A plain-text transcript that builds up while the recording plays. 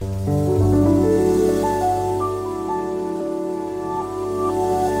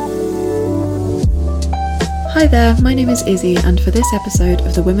there, my name is Izzy, and for this episode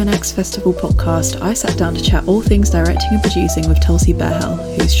of the Women X Festival podcast, I sat down to chat all things directing and producing with Tulsi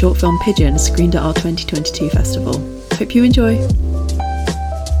Behl, whose short film Pigeon screened at our 2022 festival. Hope you enjoy.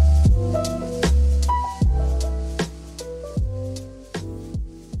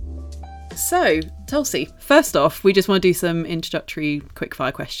 So, Tulsi, first off, we just want to do some introductory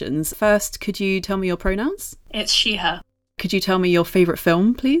quickfire questions. First, could you tell me your pronouns? It's she, her. Could you tell me your favourite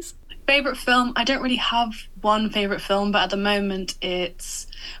film, please? Favourite film? I don't really have one favourite film, but at the moment it's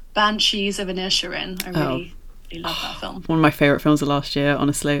Banshees of Inisherin. I really love that film. One of my favourite films of last year,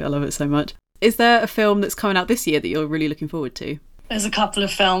 honestly. I love it so much. Is there a film that's coming out this year that you're really looking forward to? There's a couple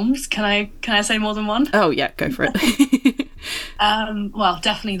of films. Can I say more than one? Oh, yeah, go for it. Well,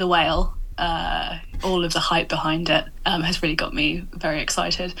 definitely The Whale. All of the hype behind it has really got me very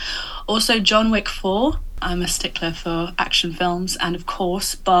excited. Also, John Wick 4. I'm a stickler for action films, and of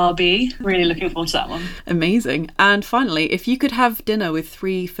course Barbie. Really looking forward to that one. Amazing. And finally, if you could have dinner with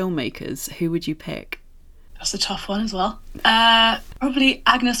 3 filmmakers, who would you pick? That's a tough one as well. Probably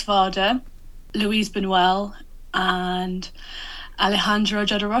Agnes Varda, Louise Buñuel, and Alejandro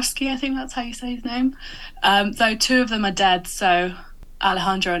Jodorowsky. I think that's how you say his name. Though 2 of them are dead, so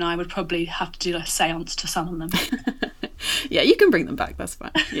Alejandro and I would probably have to do a seance to summon them. Yeah, you can bring them back, that's fine.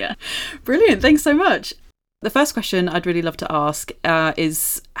 Yeah. Brilliant, thanks so much. The first question I'd really love to ask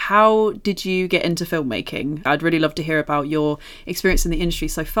is, how did you get into filmmaking? I'd really love to hear about your experience in the industry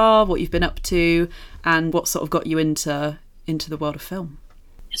so far, what you've been up to, and what sort of got you into the world of film.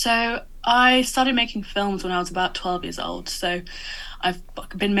 So I started making films when I was about 12 years old. So I've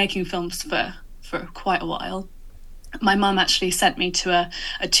been making films for quite a while. My mum actually sent me to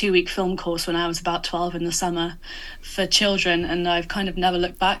a 2-week film course when I was about 12 in the summer for children, and I've kind of never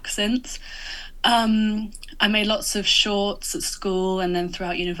looked back since. I made lots of shorts at school, and then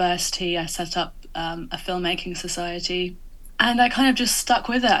throughout university I set up a filmmaking society, and I kind of just stuck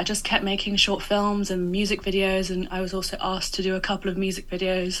with it. I just kept making short films and music videos, and I was also asked to do a couple of music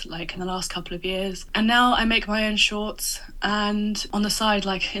videos like in the last couple of years. And now I make my own shorts, and on the side,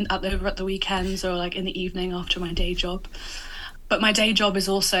 like over at the weekends or like in the evening after my day job. But my day job is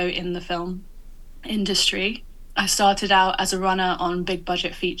also in the film industry. I started out as a runner on big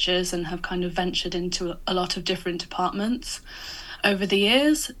budget features and have kind of ventured into a lot of different departments over the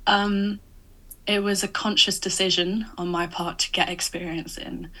years. It was a conscious decision on my part to get experience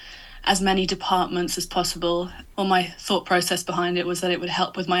in as many departments as possible. Well, my thought process behind it was that it would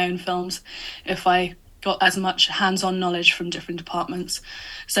help with my own films if I got as much hands-on knowledge from different departments.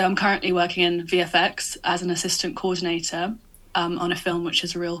 So I'm currently working in VFX as an assistant coordinator on a film which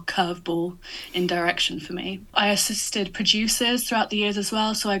is a real curveball in direction for me. I assisted producers throughout the years as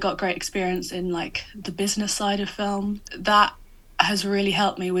well, so I got great experience in like the business side of film. That has really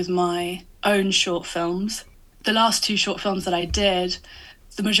helped me with my own short films. The last 2 short films that I did,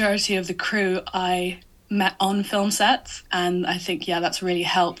 the majority of the crew I met on film sets, and I think that's really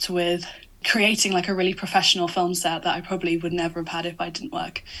helped with creating like a really professional film set that I probably would never have had if I didn't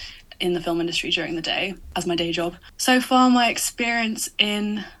work in the film industry during the day as my day job. So far, my experience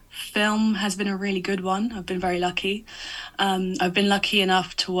in film has been a really good one. I've been very lucky. I've been lucky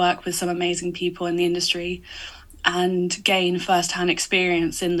enough to work with some amazing people in the industry and gain first-hand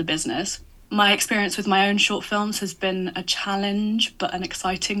experience in the business. My experience with my own short films has been a challenge, but an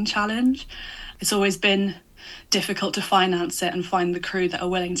exciting challenge. It's always been difficult to finance it and find the crew that are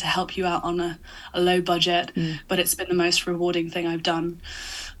willing to help you out on a low budget, but it's been the most rewarding thing I've done.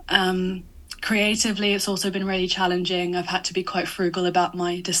 Creatively, it's also been really challenging. I've had to be quite frugal about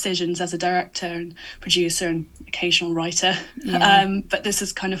my decisions as a director and producer and occasional writer. But this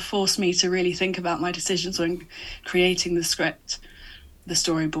has kind of forced me to really think about my decisions when creating the script, the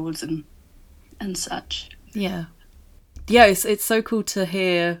storyboards and such. Yeah, it's so cool to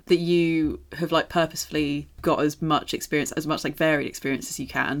hear that you have like purposefully got as much experience, as much like varied experience as you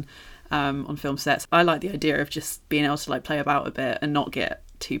can on film sets. I like the idea of just being able to like play about a bit and not get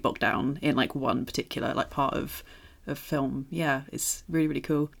too bogged down in like one particular like part of film. It's really, really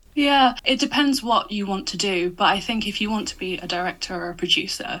cool. It depends what you want to do, but I think if you want to be a director or a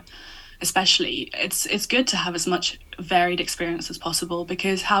producer especially, it's good to have as much varied experience as possible,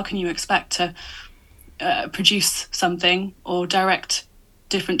 because how can you expect to produce something or direct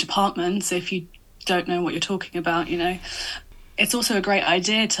different departments if you don't know what you're talking about, It's also a great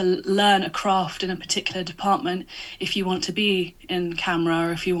idea to learn a craft in a particular department if you want to be in camera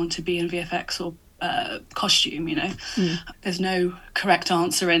or if you want to be in VFX or costume, There's no correct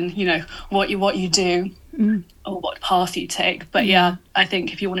answer in, what you do or what path you take. But I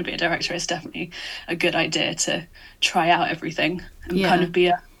think if you want to be a director, it's definitely a good idea to try out everything and kind of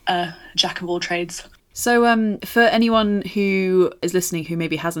be a jack of all trades. So for anyone who is listening who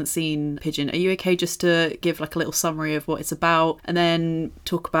maybe hasn't seen Pigeon, are you okay just to give like a little summary of what it's about and then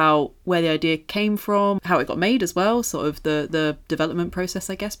talk about where the idea came from, how it got made as well, sort of the development process,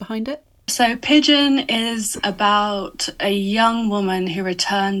 I guess, behind it? So Pigeon is about a young woman who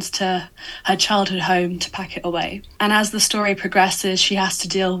returns to her childhood home to pack it away. And as the story progresses, she has to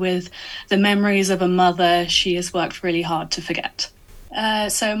deal with the memories of a mother she has worked really hard to forget.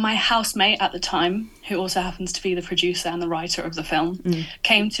 So my housemate at the time, who also happens to be the producer and the writer of the film,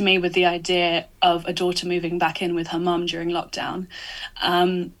 came to me with the idea of a daughter moving back in with her mum during lockdown.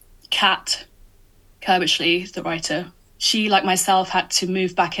 Kat Kirbishley, the writer, she, like myself, had to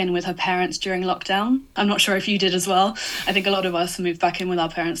move back in with her parents during lockdown. I'm not sure if you did as well. I think a lot of us moved back in with our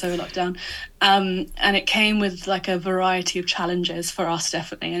parents over lockdown. And it came with like a variety of challenges for us,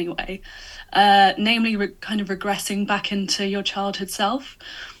 definitely anyway. Namely, kind of regressing back into your childhood self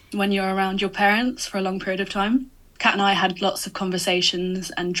when you're around your parents for a long period of time. Kat and I had lots of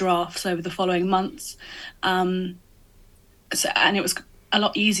conversations and drafts over the following months. And it was a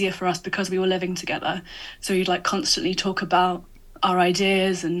lot easier for us because we were living together. So we'd like constantly talk about our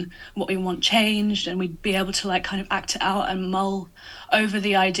ideas and what we want changed, and we'd be able to like kind of act it out and mull over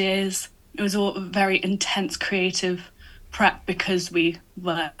the ideas. It was all very intense creative prep because we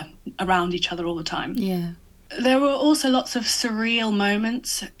were around each other all the time. Yeah. There were also lots of surreal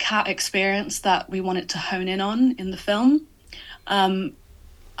moments Kat experienced that we wanted to hone in on in the film.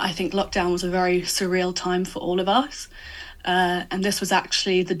 I think lockdown was a very surreal time for all of us. And this was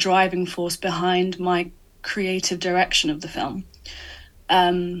actually the driving force behind my creative direction of the film.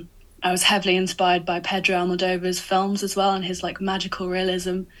 I was heavily inspired by Pedro Almodovar's films as well, and his like magical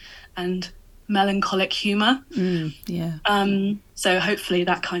realism and melancholic humour. So hopefully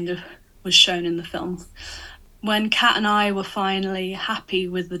that kind of was shown in the film. When Kat and I were finally happy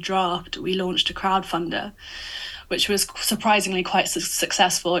with the draft, we launched a crowdfunder, which was surprisingly quite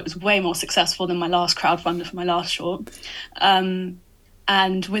successful. It was way more successful than my last crowdfunder for my last short.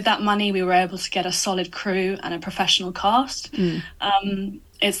 And with that money, we were able to get a solid crew and a professional cast.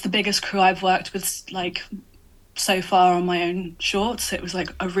 It's the biggest crew I've worked with, like, so far on my own shorts. It was like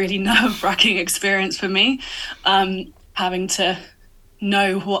a really nerve-wracking experience for me, having to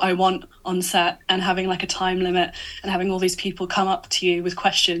know what I want on set and having like a time limit and having all these people come up to you with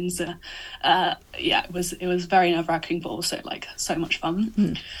questions. It was very nerve-wracking, but also like so much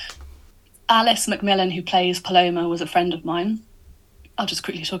fun. Alice Macmillan, who plays Paloma, was a friend of mine. I'll just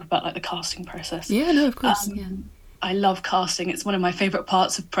quickly talk about like the casting process. Yeah, no, of course. I love casting. It's one of my favorite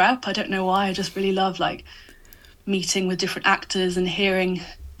parts of prep. I don't know why. I just really love like meeting with different actors and hearing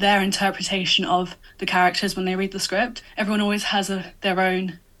their interpretation of the characters when they read the script. Everyone always has their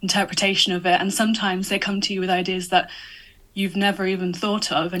own interpretation of it, and sometimes they come to you with ideas that you've never even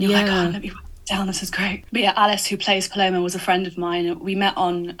thought of, and you're like, oh, let me write it down, this is great. But yeah, Alice, who plays Paloma, was a friend of mine. We met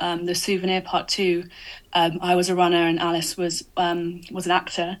on the Souvenir Part 2. I was a runner and Alice was an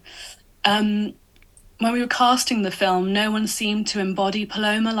actor. When we were casting the film, no one seemed to embody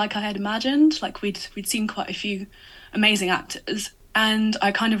Paloma like I had imagined. Like we'd seen quite a few amazing actors. And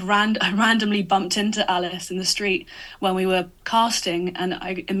I kind of randomly bumped into Alice in the street when we were casting, and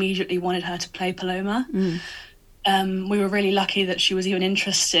I immediately wanted her to play Paloma. We were really lucky that she was even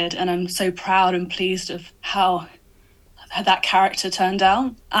interested, and I'm so proud and pleased of how that character turned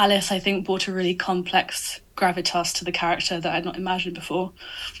out. Alice, I think, brought a really complex gravitas to the character that I'd not imagined before.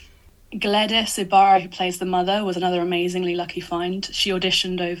 Gladys Ibarra, who plays the mother, was another amazingly lucky find. She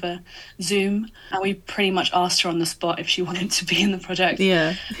auditioned over Zoom, and we pretty much asked her on the spot if she wanted to be in the project.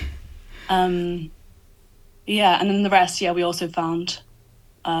 Yeah. And then the rest, we also found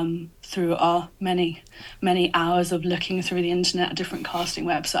through our many, many hours of looking through the internet at different casting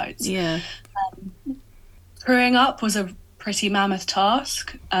websites. Yeah. Crewing up was a pretty mammoth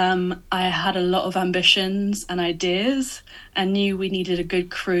task. I had a lot of ambitions and ideas and knew we needed a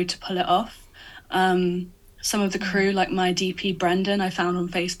good crew to pull it off. Some of the crew, like my DP Brendan, I found on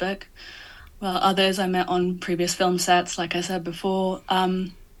Facebook, while others I met on previous film sets, like I said before,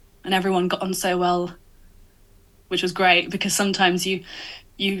 and everyone got on so well, which was great, because sometimes you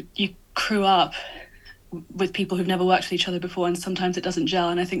crew up with people who've never worked with each other before, and sometimes it doesn't gel.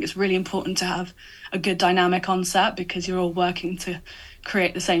 And I think it's really important to have a good dynamic on set, because you're all working to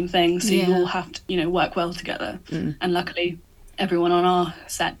create the same thing, so you all have to work well together. And luckily everyone on our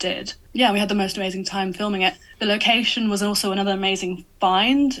set did. We had the most amazing time filming it. The location was also another amazing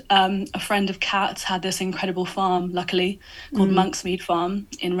find. A friend of Kat's had this incredible farm, luckily, called Monksmead Farm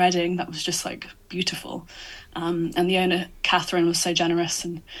in Reading, that was just like beautiful. And the owner, Catherine, was so generous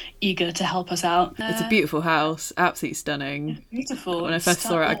and eager to help us out. It's a beautiful house, absolutely stunning. Beautiful. When I first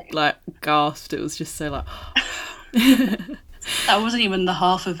saw it, I like gasped. It was just so like. That wasn't even the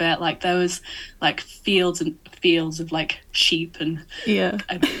half of it. Like there was like fields and fields of like sheep, and yeah,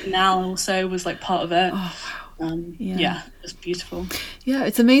 a canal also was like part of it. Oh wow. Yeah, it was beautiful. Yeah,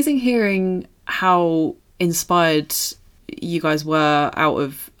 it's amazing hearing how inspired you guys were out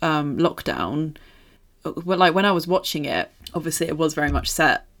of lockdown. Well, like when I was watching it, obviously it was very much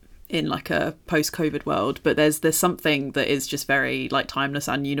set in like a post-COVID world, but there's something that is just very like timeless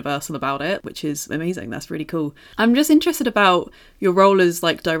and universal about it, which is amazing. That's really cool. I'm just interested about your role as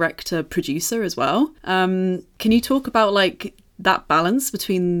like director producer as well. Can you talk about like that balance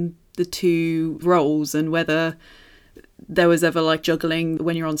between the two roles, and whether there was ever like juggling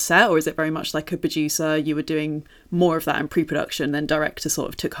when you're on set, or is it very much like a producer, you were doing more of that in pre-production, then director sort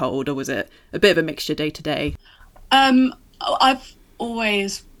of took hold, or was it a bit of a mixture day to day? I've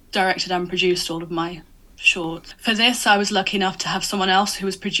always directed and produced all of my shorts. For this, I was lucky enough to have someone else who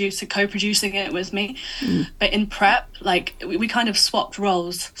was co-producing it with me. But in prep, like we kind of swapped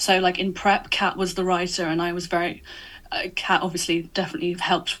roles. So like in prep, Kat was the writer, and I was Kat obviously definitely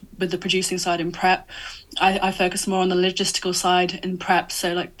helped with the producing side in prep. I focused more on the logistical side in prep,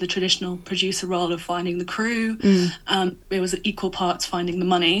 so like the traditional producer role of finding the crew. It was equal parts finding the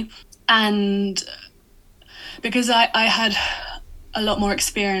money. And because I had a lot more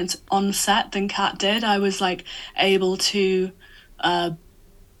experience on set than Kat did, I was like able to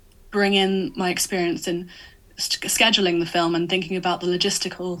bring in my experience in scheduling the film and thinking about the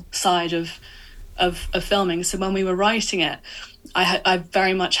logistical side of filming. So when we were writing it, I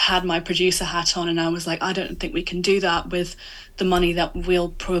very much had my producer hat on, and I was like, I don't think we can do that with the money that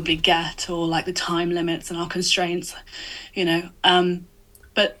we'll probably get, or like the time limits and our constraints, you know.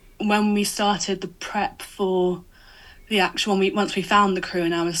 But when we started the prep for the actual, once we found the crew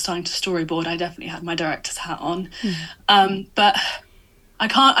and I was starting to storyboard, I definitely had my director's hat on. But I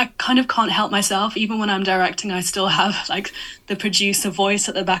kind of can't help myself. Even when I'm directing, I still have like the producer voice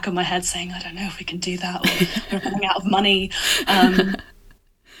at the back of my head saying, I don't know if we can do that, or we're running out of money.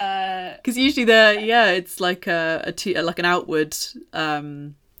 Because usually it's like like an outward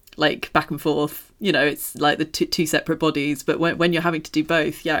like back and forth, you know, it's like the two separate bodies, but when you're having to do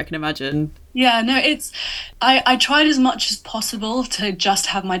both, I can imagine. I tried as much as possible to just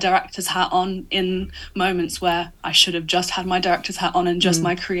have my director's hat on in moments where I should have just had my director's hat on and just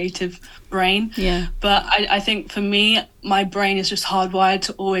my creative brain. But I think for me, my brain is just hardwired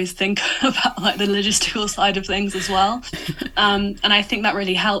to always think about like the logistical side of things as well. And I think that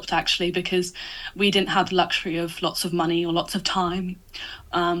really helped actually, because we didn't have the luxury of lots of money or lots of time,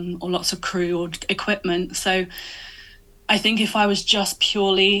 or lots of crew or equipment. So I think if I was just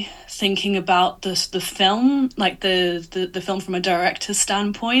purely thinking about the film, like the film from a director's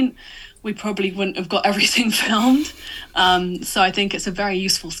standpoint, we probably wouldn't have got everything filmed. So I think it's a very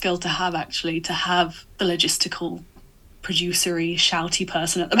useful skill to have, actually, to have the logistical, producery, shouty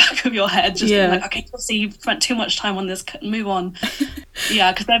person at the back of your head, just being like, okay, Tulsi, you've spent too much time on this, move on.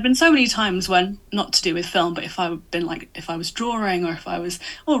 Because there have been so many times when, not to do with film, but if I was drawing, or if I was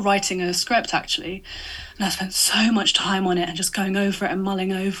writing a script actually, and I spent so much time on it and just going over it and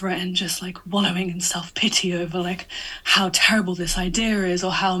mulling over it and just like wallowing in self-pity over like how terrible this idea is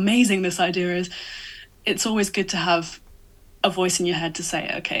or how amazing this idea is. It's always good to have a voice in your head to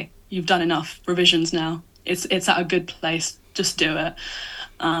say, okay, you've done enough revisions now. It's at a good place, just do it.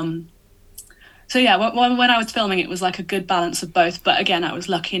 So when I was filming, it was like a good balance of both. But again, I was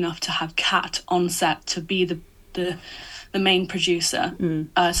lucky enough to have Kat on set to be the main producer, so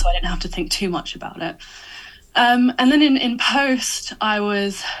I didn't have to think too much about it. And then in post, I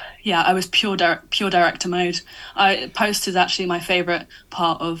was pure director mode. Post is actually my favorite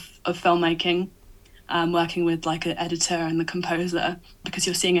part of filmmaking. Working with like an editor and the composer, because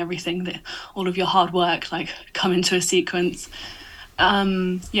you're seeing everything, all of your hard work like come into a sequence.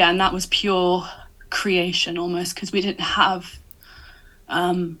 And that was pure creation almost, because we didn't have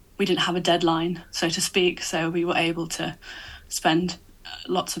a deadline, so to speak. So we were able to spend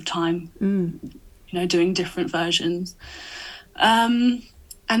lots of time, doing different versions.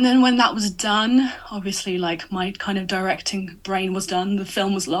 And then when that was done, obviously, like my kind of directing brain was done, the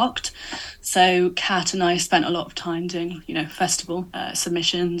film was locked. So Kat and I spent a lot of time doing, festival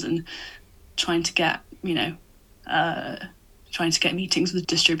submissions and trying to get meetings with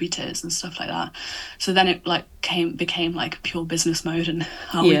distributors and stuff like that. So then it like became like pure business mode, and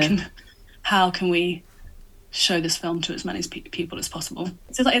how can we show this film to as many people as possible.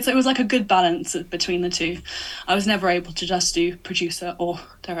 So it was like a good balance between the two. I was never able to just do producer or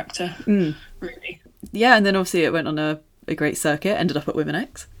director, really. Yeah, and then obviously it went on a great circuit, ended up at Women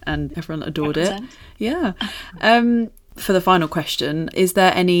X, and everyone adored it. Yeah. For the final question, is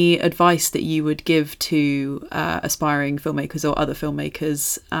there any advice that you would give to aspiring filmmakers or other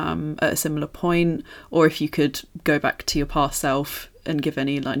filmmakers at a similar point? Or if you could go back to your past self and give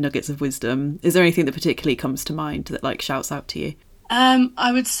any like nuggets of wisdom, is there anything that particularly comes to mind that like shouts out to you?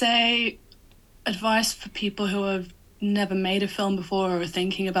 I would say advice for people who have never made a film before or are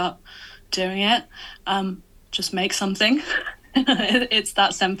thinking about doing it. Just make something. It's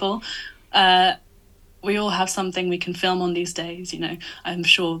that simple. We all have something we can film on these days, you know. I'm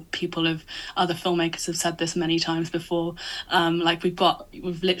sure other filmmakers have said this many times before. Like we've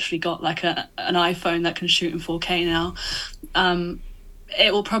literally got like an iPhone that can shoot in 4K now.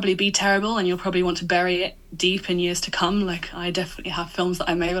 It will probably be terrible and you'll probably want to bury it deep in years to come. Like I definitely have films that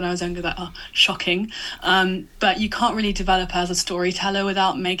I made when I was younger that are shocking. But you can't really develop as a storyteller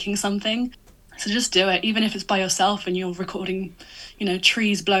without making something. So just do it, even if it's by yourself and you're recording, you know,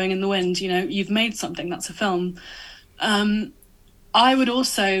 trees blowing in the wind, you know, you've made something, that's a film. I would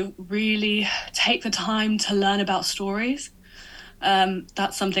also really take the time to learn about stories.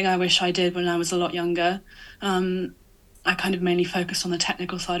 That's something I wish I did when I was a lot younger. I kind of mainly focused on the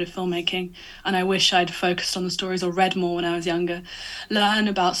technical side of filmmaking, and I wish I'd focused on the stories or read more when I was younger. Learn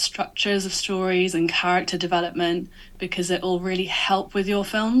about structures of stories and character development, because it will really help with your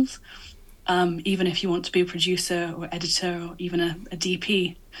films. Even if you want to be a producer or editor or even a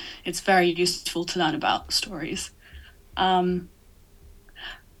DP, it's very useful to learn about stories. And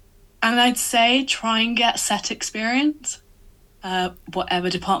I'd say try and get set experience, whatever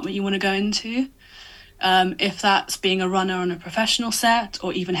department you want to go into. If that's being a runner on a professional set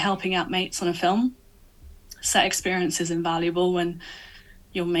or even helping out mates on a film, set experience is invaluable when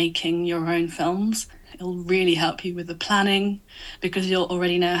you're making your own films. It'll really help you with the planning because you'll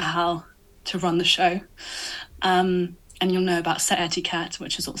already know how to run the show, and you'll know about set etiquette,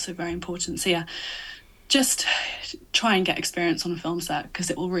 which is also very important. So yeah, just try and get experience on a film set because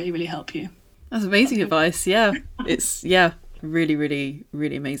it will really, really help you. That's amazing advice. Yeah, it's really, really,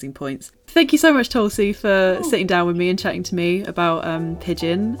 really amazing points. Thank you so much, Tulsi, for sitting down with me and chatting to me about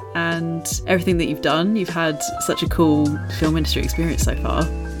Pigeon and everything that you've done. You've had such a cool film industry experience so far.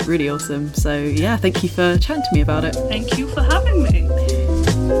 Really awesome. So yeah, thank you for chatting to me about it. Thank you for having me.